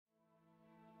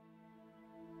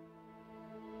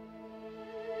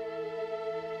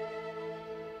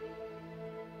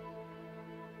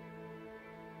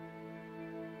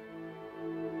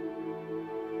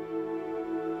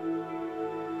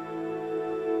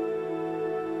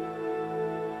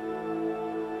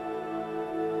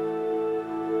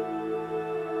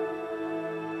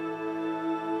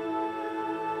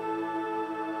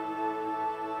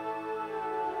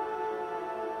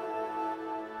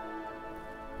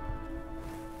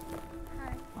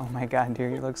Oh my God, dear,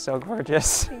 you look so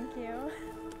gorgeous. Thank you.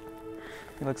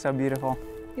 You look so beautiful.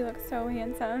 You look so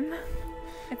handsome.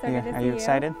 It's so good to see you. Are you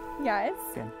excited? Yes.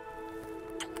 Good.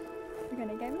 You're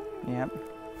gonna get me? Yep.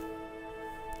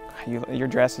 Your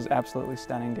dress is absolutely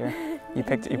stunning, dear. You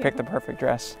picked the perfect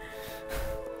dress.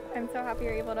 I'm so happy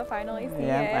you're able to finally see it.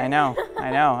 Yeah, I know.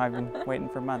 I've been waiting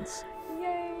for months.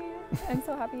 Yay! I'm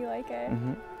so happy you like it.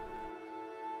 Mm-hmm.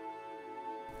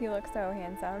 You look so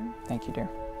handsome. Thank you, dear.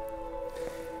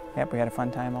 Yep, we had a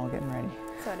fun time all getting ready.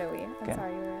 So do we. I'm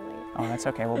sorry you were late. Oh, that's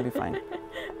okay. We'll be fine.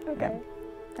 Okay. Yep.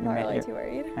 I'm not really too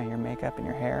worried. And your makeup and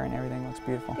your hair and everything looks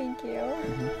beautiful. Thank you.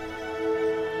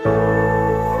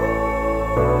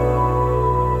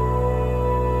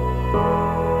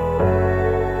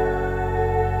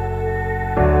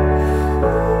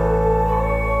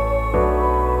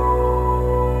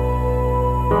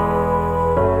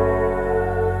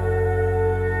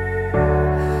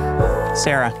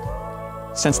 Sarah,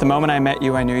 since the moment I met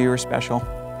you, I knew you were special.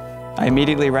 I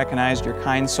immediately recognized your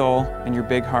kind soul and your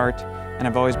big heart, and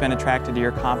I've always been attracted to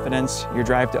your confidence, your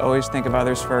drive to always think of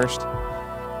others first,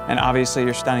 and obviously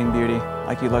your stunning beauty,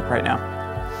 like you look right now.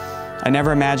 I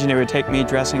never imagined it would take me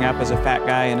dressing up as a fat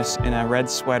guy in a red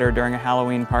sweater during a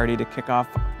Halloween party to kick off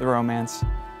the romance.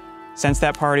 Since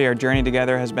that party, our journey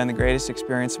together has been the greatest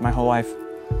experience of my whole life.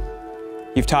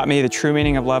 You've taught me the true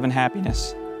meaning of love and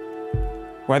happiness.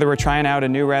 Whether we're trying out a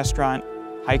new restaurant,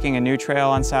 hiking a new trail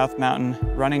on South Mountain,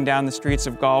 running down the streets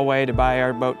of Galway to buy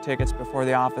our boat tickets before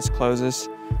the office closes,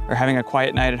 or having a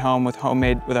quiet night at home with a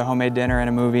homemade dinner and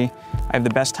a movie, I have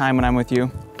the best time when I'm with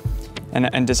you,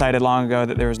 and decided long ago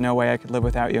that there was no way I could live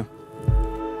without you.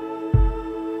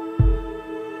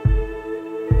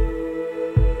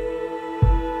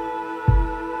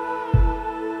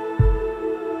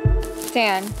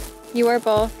 Dan, you are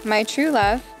both my true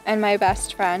love and my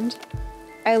best friend.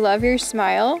 I love your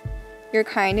smile, your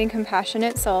kind and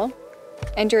compassionate soul,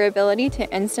 and your ability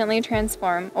to instantly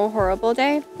transform a horrible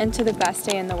day into the best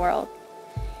day in the world.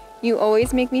 You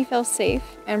always make me feel safe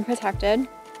and protected.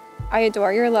 I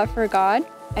adore your love for God,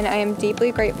 and I am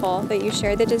deeply grateful that you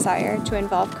share the desire to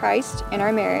involve Christ in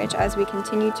our marriage as we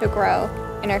continue to grow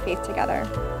in our faith together.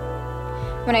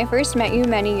 When I first met you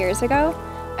many years ago,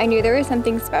 I knew there was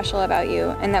something special about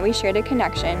you and that we shared a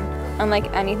connection unlike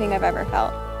anything I've ever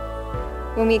felt.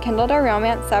 When we kindled our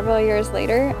romance several years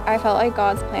later, I felt like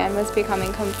God's plan was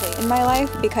becoming complete in my life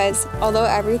because although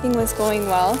everything was going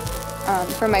well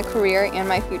for my career and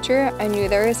my future, I knew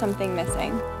there was something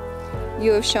missing.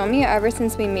 You have shown me ever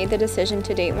since we made the decision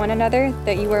to date one another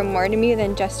that you were more to me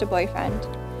than just a boyfriend.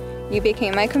 You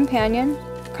became my companion,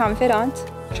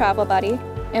 confidant, travel buddy,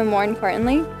 and more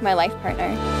importantly, my life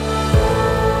partner.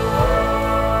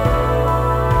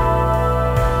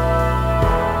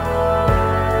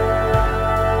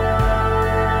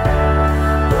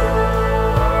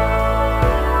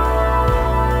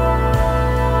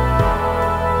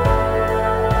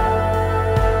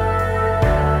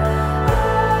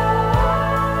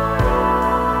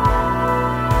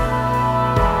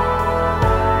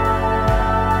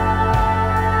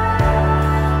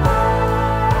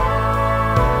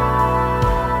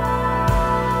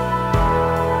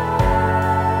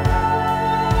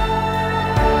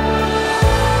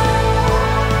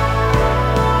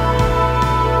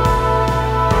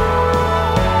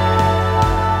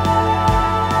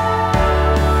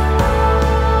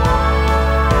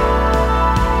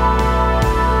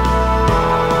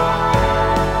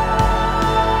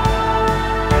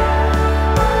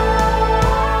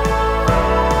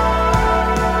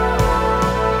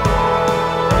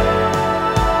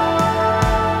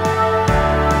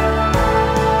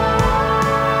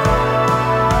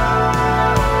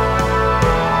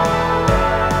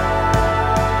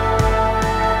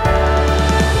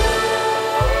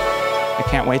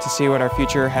 Can't wait to see what our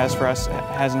future has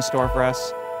in store for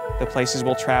us, the places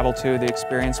we'll travel to, the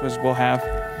experiences we'll have.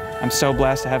 I'm so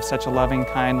blessed to have such a loving,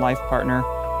 kind life partner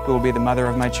who will be the mother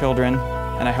of my children,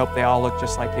 and I hope they all look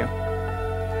just like you.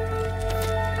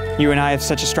 You and I have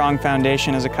such a strong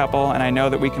foundation as a couple, and I know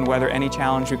that we can weather any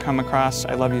challenge we come across.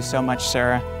 I love you so much,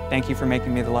 Sarah. Thank you for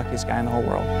making me the luckiest guy in the whole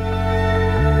world.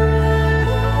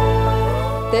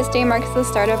 This day marks the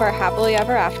start of our happily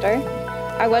ever after.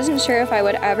 I wasn't sure if I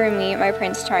would ever meet my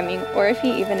Prince Charming or if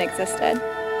he even existed.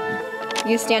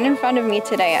 You stand in front of me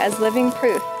today as living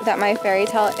proof that my fairy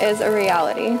tale is a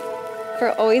reality.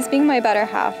 For always being my better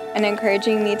half and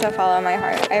encouraging me to follow my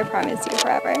heart, I promise you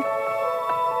forever.